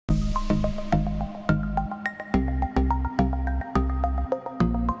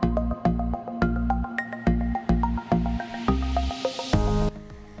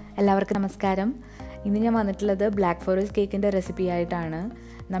എല്ലാവർക്കും നമസ്കാരം. ഇന്ന് ഞാൻ വന്നിട്ടുള്ളത് ബ്ലാക്ക് ഫോറസ്റ്റ് കേക്കിൻ്റെ റെസിപ്പി ആയിട്ടാണ്.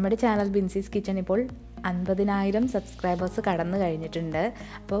 നമ്മുടെ ചാനൽ ബിൻസീസ് കിച്ചൺ ഇപ്പോൾ 50,000 സബ്സ്ക്രൈബേഴ്സ് കടന്നു കഴിഞ്ഞിട്ടുണ്ട്.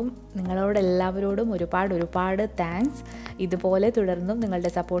 അപ്പം നിങ്ങളോട് എല്ലാവരോടും ഒരുപാട് താങ്ക്സ്. ഇതുപോലെ തുടർന്നും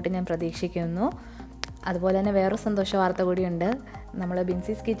നിങ്ങളുടെ സപ്പോർട്ട് ഞാൻ പ്രതീക്ഷിക്കുന്നു. അതുപോലെ തന്നെ വേറെ സന്തോഷ വാർത്ത കൂടിയുണ്ട്. നമ്മൾ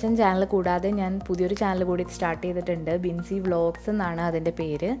ബിൻസീസ് കിച്ചൺ ചാനൽ കൂടാതെ ഞാൻ പുതിയൊരു ചാനൽ കൂടി സ്റ്റാർട്ട് ചെയ്തിട്ടുണ്ട്. ബിൻസി വ്ളോഗ്സ് എന്നാണ് അതിൻ്റെ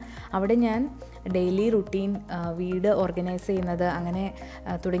പേര്. അവിടെ ഞാൻ ഡെയിലി റുട്ടീൻ, വീട് ഓർഗനൈസ് ചെയ്യുന്നത്, അങ്ങനെ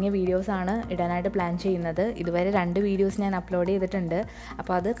തുടങ്ങിയ വീഡിയോസാണ് ഇടാനായിട്ട് പ്ലാൻ ചെയ്യുന്നത്. ഇതുവരെ 2 വീഡിയോസ് ഞാൻ അപ്ലോഡ് ചെയ്തിട്ടുണ്ട്.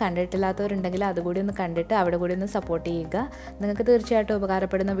 അപ്പോൾ അത് കണ്ടിട്ടില്ലാത്തവരുണ്ടെങ്കിൽ അതുകൂടി ഒന്ന് കണ്ടിട്ട് അവിടെ കൂടി ഒന്ന് സപ്പോർട്ട് ചെയ്യുക. നിങ്ങൾക്ക് തീർച്ചയായിട്ടും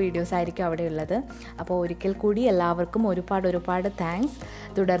ഉപകാരപ്പെടുന്ന വീഡിയോസ് ആയിരിക്കും അവിടെ ഉള്ളത്. അപ്പോൾ ഒരിക്കൽ കൂടി എല്ലാവർക്കും ഒരുപാട് താങ്ക്സ്.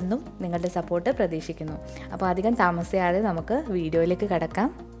 തുടർന്നും നിങ്ങളുടെ സപ്പോർട്ട് പ്രതീക്ഷിക്കുന്നു. അപ്പോൾ അധികം താമസിയാതെ നമുക്ക് വീഡിയോയിലേക്ക് കടക്കാം.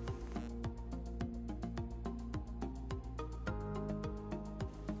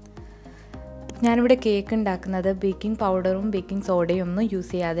 ഞാനിവിടെ കേക്ക് ഉണ്ടാക്കുന്നത് ബേക്കിംഗ് പൗഡറും ബേക്കിംഗ് സോഡയും ഒന്നും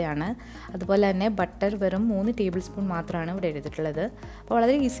യൂസ് ചെയ്യാതെയാണ്. അതുപോലെ തന്നെ ബട്ടർ വെറും 3 ടേബിൾ സ്പൂൺ മാത്രമാണ് ഇവിടെ എടുത്തിട്ടുള്ളത്. അപ്പോൾ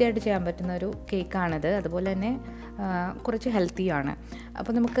വളരെ ഈസി ആയിട്ട് ചെയ്യാൻ പറ്റുന്ന ഒരു കേക്കാണിത്. അതുപോലെ തന്നെ കുറച്ച് ഹെൽത്തിയാണ്.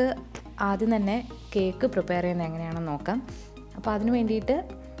 അപ്പോൾ നമുക്ക് ആദ്യം തന്നെ കേക്ക് പ്രിപ്പയർ ചെയ്യുന്നത് എങ്ങനെയാണെന്ന് നോക്കാം. അപ്പോൾ അതിന് വേണ്ടിയിട്ട്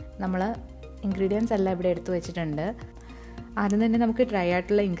നമ്മൾ ഇൻഗ്രീഡിയൻസ് എല്ലാം ഇവിടെ എടുത്തു വെച്ചിട്ടുണ്ട്. ആദ്യം തന്നെ നമുക്ക് ഡ്രൈ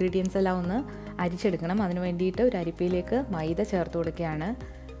ആയിട്ടുള്ള ഇൻഗ്രീഡിയൻസ് എല്ലാം ഒന്ന് അരിച്ചെടുക്കണം. അതിന് വേണ്ടിയിട്ട് ഒരു അരിപ്പയിലേക്ക് മൈദ ചേർത്ത് കൊടുക്കുകയാണ്.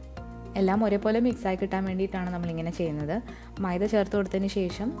 എല്ലാം ഒരേപോലെ മിക്സായി കിട്ടാൻ വേണ്ടിയിട്ടാണ് നമ്മളിങ്ങനെ ചെയ്യുന്നത്. മൈദ ചേർത്ത് കൊടുത്തതിന്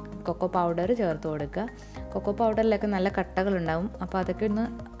ശേഷം കൊക്കോ പൗഡർ ചേർത്ത് കൊടുക്കുക. കൊക്കോ പൗഡറിലൊക്കെ നല്ല കട്ടകളുണ്ടാവും. അപ്പോൾ അതൊക്കെ ഒന്ന്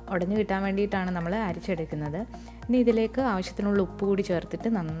ഉടഞ്ഞു കിട്ടാൻ വേണ്ടിയിട്ടാണ് നമ്മൾ അരിച്ചെടുക്കുന്നത്. ഇനി ഇതിലേക്ക് ആവശ്യത്തിനുള്ള ഉപ്പ് കൂടി ചേർത്തിട്ട്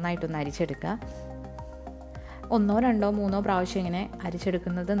നന്നായിട്ടൊന്ന് അരിച്ചെടുക്കുക. 1, 2, 3 പ്രാവശ്യം ഇങ്ങനെ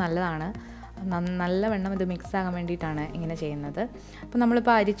അരിച്ചെടുക്കുന്നത് നല്ലതാണ്. നല്ല വെണ്ണം ഇത് മിക്സ് ആകാൻ വേണ്ടിയിട്ടാണ് ഇങ്ങനെ ചെയ്യുന്നത്. അപ്പോൾ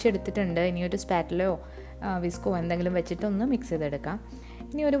നമ്മളിപ്പോൾ അരിച്ചെടുത്തിട്ടുണ്ട്. ഇനി ഒരു സ്പാറ്റിലോ വിസ്കോ എന്തെങ്കിലും വെച്ചിട്ട് ഒന്ന് മിക്സ് ചെയ്തെടുക്കാം.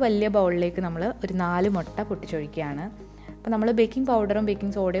 ഇനി ഒരു വലിയ ബൗളിലേക്ക് നമ്മൾ ഒരു 4 മുട്ട പൊട്ടിച്ചൊഴിക്കുകയാണ്. അപ്പോൾ നമ്മൾ ബേക്കിംഗ് പൗഡറും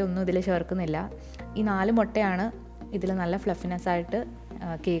ബേക്കിംഗ് സോഡയും ഒന്നും ഇതിൽ ചേർക്കുന്നില്ല. ഈ 4 മുട്ടയാണ് ഇതിൽ നല്ല ഫ്ലഫിനെസ് ആയിട്ട്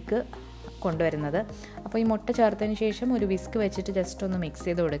കേക്ക് കൊണ്ടുവരുന്നത്. അപ്പോൾ ഈ മുട്ട ചേർത്തതിന് ശേഷം ഒരു വിസ്ക് വെച്ചിട്ട് ജസ്റ്റ് ഒന്ന് മിക്സ്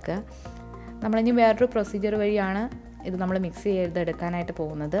ചെയ്ത് കൊടുക്കുക. നമ്മളിനി വേറൊരു പ്രൊസീജിയർ വഴിയാണ് ഇത് നമ്മൾ മിക്സ് ചെയ്തെടുക്കാനായിട്ട്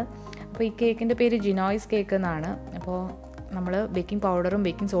പോകുന്നത്. അപ്പോൾ ഈ കേക്കിൻ്റെ പേര് ജിനോയ്സ് കേക്ക് എന്നാണ്. അപ്പോൾ നമ്മൾ ബേക്കിംഗ് പൗഡറും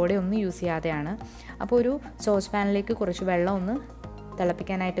ബേക്കിംഗ് സോഡയും ഒന്നും യൂസ് ചെയ്യാതെയാണ്. അപ്പോൾ ഒരു സോസ് പാനിലേക്ക് കുറച്ച് വെള്ളം ഒന്ന്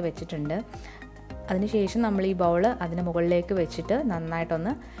തിളപ്പിക്കാനായിട്ട് വെച്ചിട്ടുണ്ട്. അതിനുശേഷം നമ്മൾ ഈ ബൗൾ അതിന് മുകളിലേക്ക് വെച്ചിട്ട്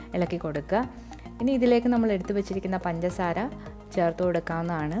നന്നായിട്ടൊന്ന് ഇളക്കി കൊടുക്കുക. ഇനി ഇതിലേക്ക് നമ്മൾ എടുത്തു വെച്ചിരിക്കുന്ന പഞ്ചസാര ചേർത്ത്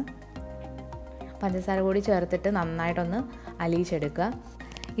കൊടുക്കാവുന്നതാണ്. പഞ്ചസാര കൂടി ചേർത്തിട്ട് നന്നായിട്ടൊന്ന് അലിയിച്ചെടുക്കുക.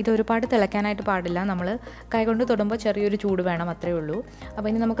 ഇതൊരുപാട് തിളയ്ക്കാനായിട്ട് പാടില്ല. നമ്മൾ കൈകൊണ്ട് തൊടുമ്പോൾ ചെറിയൊരു ചൂട് വേണം, അത്രയേ ഉള്ളൂ. അപ്പോൾ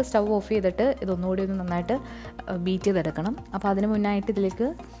ഇനി നമുക്ക് സ്റ്റൗ ഓഫ് ചെയ്തിട്ട് ഇതൊന്നുകൂടി ഒന്ന് നന്നായിട്ട് ബീറ്റ് ചെയ്തെടുക്കണം. അപ്പോൾ അതിന് മുന്നായിട്ട് ഇതിലേക്ക്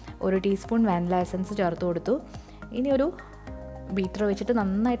 1 ടീസ്പൂൺ വാനില എസൻസ് ചേർത്ത് കൊടുത്തു. ഇനി ഒരു ബീറ്റർ വെച്ചിട്ട്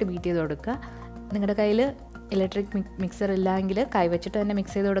നന്നായിട്ട് ബീറ്റ് ചെയ്ത് കൊടുക്കുക. നിങ്ങളുടെ കയ്യിൽ ഇലക്ട്രിക് മിക്സർ ഇല്ലെങ്കിൽ കൈ വെച്ചിട്ട് തന്നെ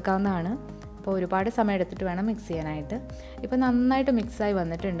മിക്സ് ചെയ്ത് കൊടുക്കാവുന്നതാണ്. അപ്പോൾ ഒരുപാട് സമയം എടുത്തിട്ട് വേണം മിക്സ് ചെയ്യാനായിട്ട്. ഇപ്പോൾ നന്നായിട്ട് മിക്സായി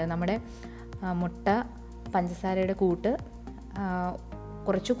വന്നിട്ടുണ്ട്. നമ്മുടെ മുട്ട പഞ്ചസാരയുടെ കൂട്ട്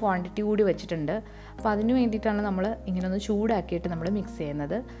കുറച്ച് ക്വാണ്ടിറ്റി കൂടി വെച്ചിട്ടുണ്ട്. അപ്പോൾ അതിന് വേണ്ടിയിട്ടാണ് നമ്മൾ ഇങ്ങനെ ഒന്ന് ചൂടാക്കിയിട്ട് നമ്മൾ മിക്സ്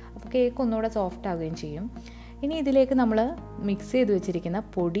ചെയ്യുന്നത്. അപ്പോൾ കേക്ക് ഒന്നുകൂടെ സോഫ്റ്റ് ആവുകയും ചെയ്യും. ഇനി ഇതിലേക്ക് നമ്മൾ മിക്സ് ചെയ്ത് വെച്ചിരിക്കുന്ന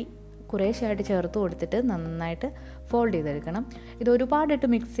പൊടി കുറേശ്ശായിട്ട് ചേർത്ത് കൊടുത്തിട്ട് നന്നായിട്ട് ഫോൾഡ് ചെയ്തെടുക്കണം. ഇത് ഒരുപാടിട്ട്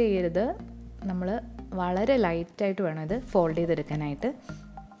മിക്സ് ചെയ്യരുത്. നമ്മൾ വളരെ ലൈറ്റായിട്ട് വേണം ഇത് ഫോൾഡ് ചെയ്തെടുക്കാനായിട്ട്.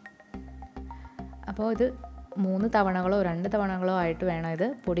 അപ്പോൾ ഇത് 3 തവണകളോ 2 തവണകളോ ആയിട്ട് വേണം ഇത്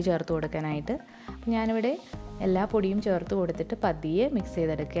പൊടി ചേർത്ത് കൊടുക്കാനായിട്ട്. അപ്പോൾ ഞാനിവിടെ എല്ലാ പൊടിയും ചേർത്ത് കൊടുത്തിട്ട് പതിയെ മിക്സ്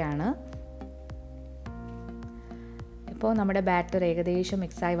ചെയ്തെടുക്കുകയാണ്. ഇപ്പോൾ നമ്മുടെ ബാറ്റർ ഏകദേശം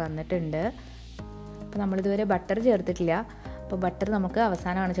മിക്സായി വന്നിട്ടുണ്ട്. അപ്പോൾ നമ്മളിതുവരെ ബട്ടർ ചേർത്തിട്ടില്ല. അപ്പോൾ ബട്ടർ നമുക്ക്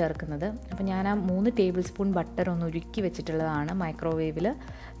അവസാനമാണ് ചേർക്കുന്നത്. അപ്പോൾ ഞാൻ ആ 3 ടേബിൾ സ്പൂൺ ബട്ടർ ഒന്ന് ഉരുക്കി വെച്ചിട്ടുള്ളതാണ് മൈക്രോവേവിൽ.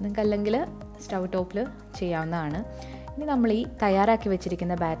 നിങ്ങൾക്ക് അല്ലെങ്കിൽ സ്റ്റൗ ടോപ്പിൽ ചെയ്യാവുന്നതാണ്. ഇനി നമ്മൾ ഈ തയ്യാറാക്കി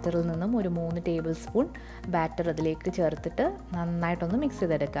വെച്ചിരിക്കുന്ന ബാറ്ററിൽ നിന്നും ഒരു 3 ടേബിൾ സ്പൂൺ ബാറ്റർ അതിലേക്ക് ചേർത്തിട്ട് നന്നായിട്ടൊന്ന് മിക്സ്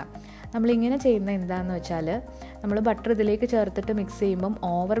ചെയ്തെടുക്കാം. നമ്മളിങ്ങനെ ചെയ്യുന്നത് എന്താണെന്ന് വെച്ചാൽ നമ്മൾ ബട്ടർ ഇതിലേക്ക് ചേർത്തിട്ട് മിക്സ് ചെയ്യുമ്പം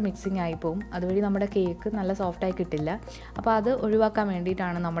ഓവർ മിക്സിങ് ആയിപ്പോവും. അതുവഴി നമ്മുടെ കേക്ക് നല്ല സോഫ്റ്റായി കിട്ടില്ല. അപ്പോൾ അത് ഒഴിവാക്കാൻ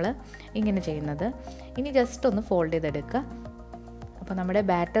വേണ്ടിയിട്ടാണ് നമ്മൾ ഇങ്ങനെ ചെയ്യുന്നത്. ഇനി ജസ്റ്റ് ഒന്ന് ഫോൾഡ് ചെയ്തെടുക്കുക. അപ്പോൾ നമ്മുടെ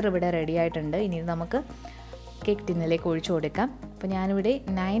ബാറ്റർ ഇവിടെ റെഡി ആയിട്ടുണ്ട്. ഇനി നമുക്ക് കേക്ക് ടിന്നിലേക്ക് ഒഴിച്ചു കൊടുക്കാം. അപ്പോൾ ഞാനിവിടെ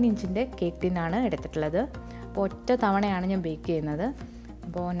 9 ഇഞ്ചിൻ്റെ കേക്ക് ടിന്നാണ് എടുത്തിട്ടുള്ളത്. അപ്പോൾ ഒറ്റ തവണയാണ് ഞാൻ ബേക്ക് ചെയ്യുന്നത്.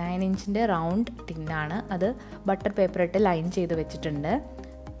 അപ്പോൾ 9 ഇഞ്ചിൻ്റെ റൗണ്ട് ടിന്നാണ്. അത് ബട്ടർ പേപ്പർ ഇട്ട് ലൈൻ ചെയ്ത് വെച്ചിട്ടുണ്ട്.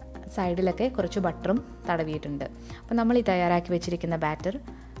 സൈഡിലൊക്കെ കുറച്ച് ബട്ടറും തടവിയിട്ടുണ്ട്. അപ്പോൾ നമ്മൾ ഈ തയ്യാറാക്കി വെച്ചിരിക്കുന്ന ബാറ്റർ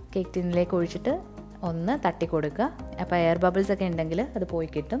കേക്ക് ടിന്നിലേക്ക് ഒഴിച്ചിട്ട് ഒന്ന് തട്ടി കൊടുക്കുക. അപ്പോൾ എയർ ബബിൾസ് ഒക്കെ ഉണ്ടെങ്കിൽ അത് പോയി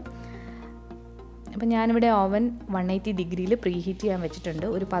കിട്ടും. അപ്പോൾ ഞാനിവിടെ ഓവൻ 180 ഡിഗ്രിയിൽ പ്രീ ഹീറ്റ് ചെയ്യാൻ വെച്ചിട്ടുണ്ട്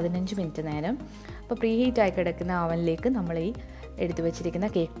ഒരു 15 മിനിറ്റ് നേരം. അപ്പോൾ പ്രീ ഹീറ്റ് ആയി കിടക്കുന്ന ഓവനിലേക്ക് നമ്മൾ ഈ എടുത്തു വെച്ചിരിക്കുന്ന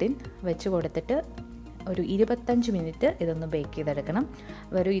കേക്ക് ടിൻ വെച്ച് കൊടുത്തിട്ട് ഒരു 25 മിനിറ്റ് ഇതൊന്ന് ബേക്ക് ചെയ്തെടുക്കണം.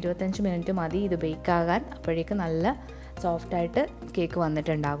 ഒരു 25 മിനിറ്റ് മതി ഇത് ബേക്കാകാൻ. അപ്പോഴേക്കും നല്ല സോഫ്റ്റായിട്ട് കേക്ക്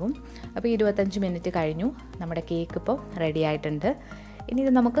വന്നിട്ടുണ്ടാകും. അപ്പോൾ 25 മിനിറ്റ് കഴിഞ്ഞു. നമ്മുടെ കേക്ക് ഇപ്പോൾ റെഡി ആയിട്ടുണ്ട്. ഇനി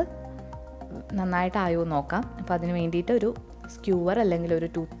ഇത് നമുക്ക് നന്നായിട്ടായോ നോക്കാം. അപ്പോൾ അതിന് വേണ്ടിയിട്ട് ഒരു സ്ക്യൂവർ അല്ലെങ്കിൽ ഒരു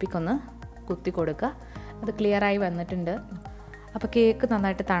ടൂത്ത് പിക്ക് ഒന്ന് കുത്തി കൊടുക്കുക. അത് ക്ലിയറായി വന്നിട്ടുണ്ട്. അപ്പോൾ കേക്ക്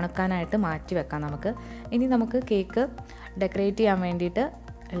നന്നായിട്ട് തണുക്കാനായിട്ട് മാറ്റി വെക്കാം നമുക്ക്. ഇനി നമുക്ക് കേക്ക് ഡെക്കറേറ്റ് ചെയ്യാൻ വേണ്ടിയിട്ട്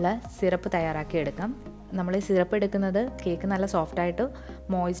ഉള്ള സിറപ്പ് തയ്യാറാക്കി എടുക്കാം. നമ്മൾ ഈ സിറപ്പ് എടുക്കുന്നത് കേക്ക് നല്ല സോഫ്റ്റായിട്ട്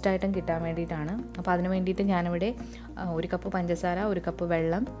മോയിസ്റ്റായിട്ടും കിട്ടാൻ വേണ്ടിയിട്ടാണ്. അപ്പോൾ അതിന് വേണ്ടിയിട്ട് ഞാനിവിടെ 1 കപ്പ് പഞ്ചസാര, 1 കപ്പ്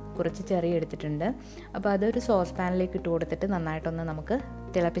വെള്ളം, കുറച്ച് ചെറി എടുത്തിട്ടുണ്ട്. അപ്പോൾ അതൊരു സോസ് പാനിലേക്ക് ഇട്ട് കൊടുത്തിട്ട് നന്നായിട്ടൊന്ന് നമുക്ക്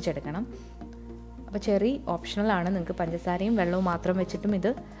തിളപ്പിച്ചെടുക്കണം. അപ്പോൾ ചെറി ഓപ്ഷണലാണ്. നിങ്ങൾക്ക് പഞ്ചസാരയും വെള്ളവും മാത്രം വെച്ചിട്ടും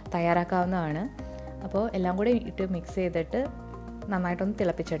ഇത് തയ്യാറാക്കാവുന്നതാണ്. അപ്പോൾ എല്ലാം കൂടെ ഇട്ട് മിക്സ് ചെയ്തിട്ട് നന്നായിട്ടൊന്ന്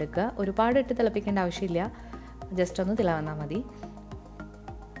തിളപ്പിച്ചെടുക്കുക. ഒരുപാട് ഇട്ട് തിളപ്പിക്കേണ്ട ആവശ്യമില്ല, ജസ്റ്റ് ഒന്ന് തിളവന്നാൽ മതി.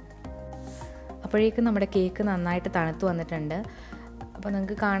 അപ്പോഴേക്കും നമ്മുടെ കേക്ക് നന്നായിട്ട് തണുത്ത് വന്നിട്ടുണ്ട്. അപ്പോൾ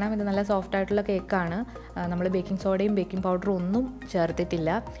നിങ്ങൾക്ക് കാണാം ഇത് നല്ല സോഫ്റ്റ് ആയിട്ടുള്ള കേക്കാണ്. നമ്മൾ ബേക്കിംഗ് സോഡയും ബേക്കിംഗ് പൗഡറും ഒന്നും ചേർത്തിട്ടില്ല.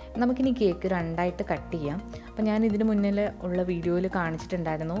 നമുക്കിനി കേക്ക് രണ്ടായിട്ട് കട്ട് ചെയ്യാം. അപ്പോൾ ഞാൻ ഇതിന് മുന്നിൽ ഉള്ള വീഡിയോയിൽ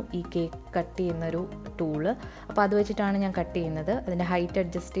കാണിച്ചിട്ടുണ്ടായിരുന്നു ഈ കേക്ക് കട്ട് ചെയ്യുന്നൊരു ടൂള്. അപ്പോൾ അത് വെച്ചിട്ടാണ് ഞാൻ കട്ട് ചെയ്യുന്നത്. അതിൻ്റെ ഹൈറ്റ്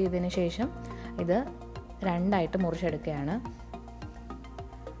അഡ്ജസ്റ്റ് ചെയ്തതിന് ശേഷം ഇത് രണ്ടായിട്ട് മുറിച്ചെടുക്കുകയാണ്.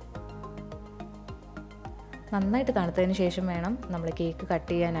 നന്നായിട്ട് തണുത്തതിന് ശേഷം വേണം നമ്മൾ കേക്ക് കട്ട്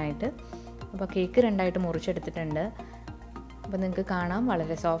ചെയ്യാനായിട്ട്. അപ്പോൾ കേക്ക് രണ്ടായിട്ട് മുറിച്ചെടുത്തിട്ടുണ്ട്. അപ്പോൾ നിങ്ങൾക്ക് കാണാം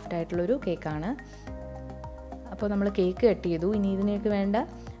വളരെ സോഫ്റ്റ് ആയിട്ടുള്ളൊരു കേക്കാണ്. അപ്പോൾ നമ്മൾ കേക്ക് കട്ട് ചെയ്തു. ഇനി ഇതിലേക്ക് വേണ്ട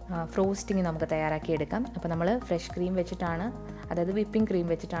ഫ്രോസ്റ്റിങ് നമുക്ക് തയ്യാറാക്കിയെടുക്കാം. അപ്പോൾ നമ്മൾ ഫ്രഷ് ക്രീം വെച്ചിട്ടാണ്, അതായത് വിപ്പിംഗ് ക്രീം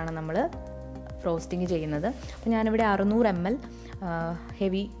വെച്ചിട്ടാണ് നമ്മൾ ഫ്രോസ്റ്റിങ് ചെയ്യുന്നത്. അപ്പോൾ ഞാനിവിടെ 600 ml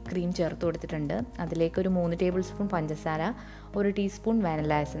ഹെവി ക്രീം ചേർത്ത് കൊടുത്തിട്ടുണ്ട്. അതിലേക്ക് ഒരു 3 ടേബിൾ സ്പൂൺ പഞ്ചസാര, 1 ടീസ്പൂൺ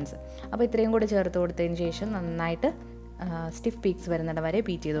വാനില എസൻസ്. അപ്പോൾ ഇത്രയും കൂടെ ചേർത്ത് കൊടുത്തതിന് ശേഷം നന്നായിട്ട് സ്റ്റിഫ് പീക്സ് വരുന്നിടം വരെ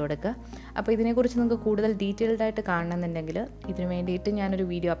ബീറ്റ് ചെയ്ത് കൊടുക്കുക. അപ്പോൾ ഇതിനെക്കുറിച്ച് നിങ്ങൾക്ക് കൂടുതൽ ഡീറ്റെയിൽഡ് ആയിട്ട് കാണണമെന്നുണ്ടെങ്കിൽ ഇതിന് വേണ്ടിയിട്ട് ഞാനൊരു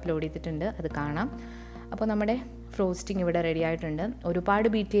വീഡിയോ അപ്ലോഡ് ചെയ്തിട്ടുണ്ട്, അത് കാണാം. അപ്പോൾ നമ്മുടെ ഫ്രോസ്റ്റിംഗ് ഇവിടെ റെഡി ആയിട്ടുണ്ട്. ഒരുപാട്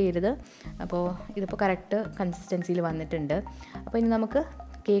ബീറ്റ് ചെയ്യരുത്. അപ്പോൾ ഇതിപ്പോൾ കറക്റ്റ് കൺസിസ്റ്റൻസിയിൽ വന്നിട്ടുണ്ട്. അപ്പോൾ ഇനി നമുക്ക്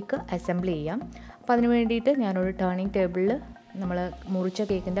കേക്ക് അസംബിൾ ചെയ്യാം. അപ്പോൾ അതിന് വേണ്ടിയിട്ട് ഞാനൊരു ടേണിംഗ് ടേബിളിൽ നമ്മൾ മുറിച്ച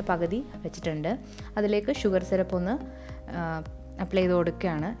കേക്കിൻ്റെ പകുതി വെച്ചിട്ടുണ്ട്. അതിലേക്ക് ഷുഗർ സിറപ്പ് ഒന്ന് അപ്ലൈ ചെയ്ത്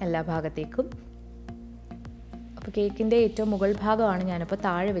കൊടുക്കുകയാണ് എല്ലാ ഭാഗത്തേക്കും. അപ്പോൾ കേക്കിൻ്റെ ഏറ്റവും മുകൾ ഭാഗമാണ് ഞാനിപ്പോൾ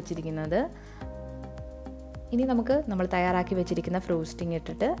താഴെ വെച്ചിരിക്കുന്നത്. ഇനി നമുക്ക് നമ്മൾ തയ്യാറാക്കി വെച്ചിരിക്കുന്ന ഫ്രോസ്റ്റിംഗ്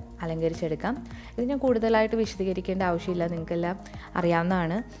ഇട്ടിട്ട് അലങ്കരിച്ചെടുക്കാം. ഇത് ഞാൻ കൂടുതലായിട്ട് വിശദീകരിക്കേണ്ട ആവശ്യമില്ല, നിങ്ങൾക്കെല്ലാം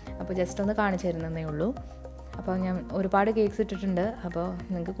അറിയാവുന്നതാണ്. അപ്പോൾ ജസ്റ്റ് ഒന്ന് കാണിച്ചു തരുന്നതേ ഉള്ളൂ. അപ്പോൾ ഞാൻ ഒരുപാട് കേക്ക്സ് ഇട്ടിട്ടുണ്ട്. അപ്പോൾ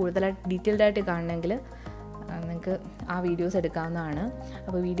നിങ്ങൾക്ക് കൂടുതലായിട്ട് ഡീറ്റെയിൽഡ് ആയിട്ട് കാണണമെങ്കിൽ നിങ്ങൾക്ക് ആ വീഡിയോസ് എടുക്കാവുന്നതാണ്.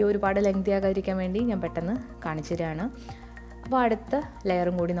 അപ്പോൾ വീഡിയോ ഒരുപാട് ലെങ്തി ആകാതിരിക്കാൻ വേണ്ടി ഞാൻ പെട്ടെന്ന് കാണിച്ചു തരാണ്. അപ്പോൾ അടുത്ത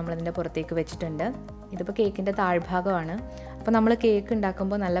ലെയറും കൂടി നമ്മളതിൻ്റെ പുറത്തേക്ക് വെച്ചിട്ടുണ്ട്. ഇതിപ്പോൾ കേക്കിൻ്റെ താഴ്ഭാഗമാണ്. അപ്പോൾ നമ്മൾ കേക്ക്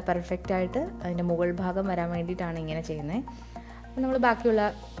ഉണ്ടാക്കുമ്പോൾ നല്ല പെർഫെക്റ്റായിട്ട് അതിൻ്റെ മുകൾ ഭാഗം വരാൻ വേണ്ടിയിട്ടാണ് ഇങ്ങനെ ചെയ്യുന്നത്. അപ്പോൾ നമ്മൾ ബാക്കിയുള്ള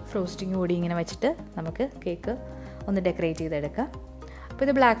ഫ്രോസ്റ്റിംഗ് കൂടി ഇങ്ങനെ വെച്ചിട്ട് നമുക്ക് കേക്ക് ഒന്ന് ഡെക്കറേറ്റ് ചെയ്തെടുക്കാം. അപ്പോൾ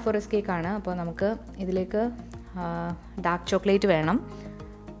ഇത് ബ്ലാക്ക് ഫോറസ്റ്റ് കേക്കാണ്. അപ്പോൾ നമുക്ക് ഇതിലേക്ക് ഡാർക്ക് ചോക്ലേറ്റ് വേണം.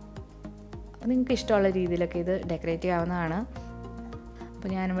 അപ്പോൾ നിങ്ങൾക്ക് ഇഷ്ടമുള്ള രീതിയിലൊക്കെ ഇത് ഡെക്കറേറ്റ് ചെയ്യാവുന്നതാണ്. അപ്പോൾ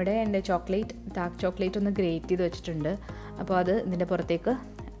ഞാനിവിടെ എൻ്റെ ഡാർക്ക് ചോക്ലേറ്റ് ഒന്ന് ഗ്രേറ്റ് ചെയ്ത് വെച്ചിട്ടുണ്ട്. അപ്പോൾ അത് ഇതിൻ്റെ പുറത്തേക്ക്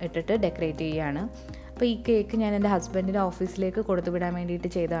ഇട്ടിട്ട് ഡെക്കറേറ്റ് ചെയ്യുകയാണ്. അപ്പോൾ ഈ കേക്ക് ഞാൻ എൻ്റെ ഹസ്ബൻഡിൻ്റെ ഓഫീസിലേക്ക് കൊടുത്തു വിടാൻ വേണ്ടിയിട്ട്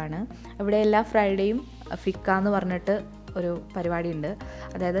ചെയ്തതാണ്. ഇവിടെ എല്ലാ ഫ്രൈഡേയും ഫിക്ക എന്ന് പറഞ്ഞിട്ട് ഒരു പരിപാടിയുണ്ട്.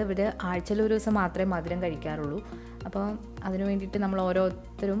 അതായത് ഇവിടെ ആഴ്ചയിൽ ഒരു ദിവസം മാത്രമേ മധുരം കഴിക്കാറുള്ളൂ. അപ്പോൾ അതിന് വേണ്ടിയിട്ട് നമ്മൾ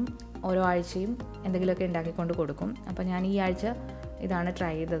ഓരോരുത്തരും ഓരോ ആഴ്ചയും എന്തെങ്കിലുമൊക്കെ ഉണ്ടാക്കിക്കൊണ്ട് കൊടുക്കും. അപ്പോൾ ഞാൻ ഈ ആഴ്ച ഇതാണ്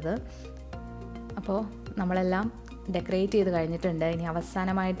ട്രൈ ചെയ്തത്. അപ്പോൾ നമ്മളെല്ലാം ഡെക്കറേറ്റ് ചെയ്ത് കഴിഞ്ഞിട്ടുണ്ട്. ഇനി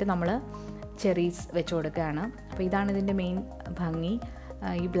അവസാനമായിട്ട് നമ്മൾ ചെറീസ് വെച്ച് കൊടുക്കുകയാണ്. അപ്പോൾ ഇതാണ് ഇതിൻ്റെ മെയിൻ ഭംഗി.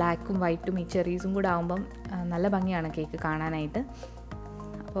 ഈ ബ്ലാക്കും വൈറ്റും ഈ ചെറീസും കൂടെ ആകുമ്പം നല്ല ഭംഗിയാണ് കേക്ക് കാണാനായിട്ട്.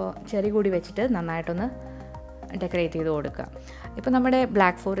 അപ്പോൾ ചെറി കൂടി വെച്ചിട്ട് നന്നായിട്ടൊന്ന് ഡെക്കറേറ്റ് ചെയ്ത് കൊടുക്കുക. ഇപ്പോൾ നമ്മുടെ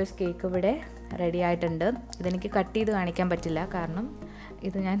ബ്ലാക്ക് ഫോറസ്റ്റ് കേക്ക് ഇവിടെ റെഡി ആയിട്ടുണ്ട്. ഇതെനിക്ക് കട്ട് ചെയ്ത് കാണിക്കാൻ പറ്റില്ല, കാരണം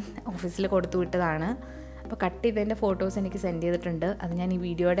ഇത് ഞാൻ ഓഫീസിൽ കൊടുത്തു വിട്ടതാണ്. അപ്പോൾ കട്ട് ചെയ്തതിൻ്റെ ഫോട്ടോസ് എനിക്ക് സെൻഡ് ചെയ്തിട്ടുണ്ട്. അത് ഞാൻ ഈ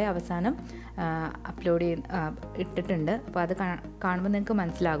വീഡിയോയുടെ അവസാനം അപ്ലോഡ് ഇട്ടിട്ടുണ്ട്. അപ്പോൾ അത് കാണുമ്പോൾ നിങ്ങൾക്ക്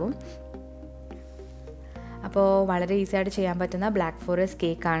മനസ്സിലാകും. അപ്പോൾ വളരെ ഈസി ആയിട്ട് ചെയ്യാൻ പറ്റുന്ന ബ്ലാക്ക് ഫോറസ്റ്റ്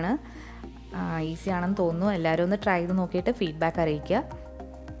കേക്കാണ്. ഈസി ആണെന്ന് തോന്നുന്നു. എല്ലാവരും ഒന്ന് ട്രൈ ചെയ്ത് നോക്കിയിട്ട് ഫീഡ്ബാക്ക് അറിയിക്കുക.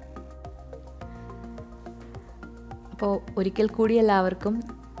 അപ്പോൾ ഒരിക്കൽ കൂടി എല്ലാവർക്കും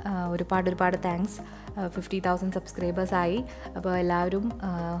ഒരുപാട് താങ്ക്സ്. 50,000 സബ്സ്ക്രൈബേഴ്സായി. അപ്പോൾ എല്ലാവരും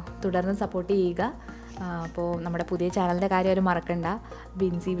തുടർന്ന് സപ്പോർട്ട് ചെയ്യുക. അപ്പോൾ നമ്മുടെ പുതിയ ചാനലിൻ്റെ കാര്യം ഒരു മറക്കണ്ട,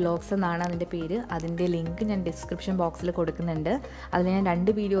 ബിൻസി വ്ലോഗ്സ് എന്നാണ് അതിൻ്റെ പേര്. അതിൻ്റെ ലിങ്ക് ഞാൻ ഡിസ്ക്രിപ്ഷൻ ബോക്സിൽ കൊടുക്കുന്നുണ്ട്. അതിൽ ഞാൻ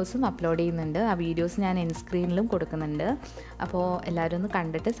 2 വീഡിയോസും അപ്ലോഡ് ചെയ്യുന്നുണ്ട്. ആ വീഡിയോസ് ഞാൻ എൻ സ്ക്രീനിലും കൊടുക്കുന്നുണ്ട്. അപ്പോൾ എല്ലാവരും ഒന്ന്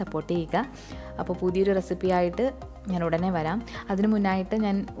കണ്ടിട്ട് സപ്പോർട്ട് ചെയ്യുക. അപ്പോൾ പുതിയൊരു റെസിപ്പിയായിട്ട് ഞാൻ ഉടനെ വരാം. അതിന് മുന്നായിട്ട്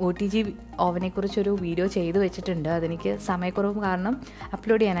ഞാൻ OTG ഓവനെക്കുറിച്ചൊരു വീഡിയോ ചെയ്ത് വെച്ചിട്ടുണ്ട്. അതെനിക്ക് സമയക്കുറവ് കാരണം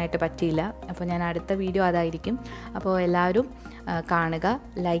അപ്ലോഡ് ചെയ്യാനായിട്ട് പറ്റിയില്ല. അപ്പോൾ ഞാൻ അടുത്ത വീഡിയോ അതായിരിക്കും. അപ്പോൾ എല്ലാവരും കാണുക,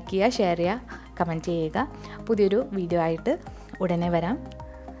 ലൈക്ക് ചെയ്യുക, ഷെയർ ചെയ്യുക, കമൻറ്റ് ചെയ്യുക. പുതിയൊരു വീഡിയോ ആയിട്ട് ഉടനെ വരാം.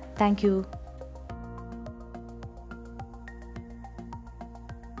 Thank you.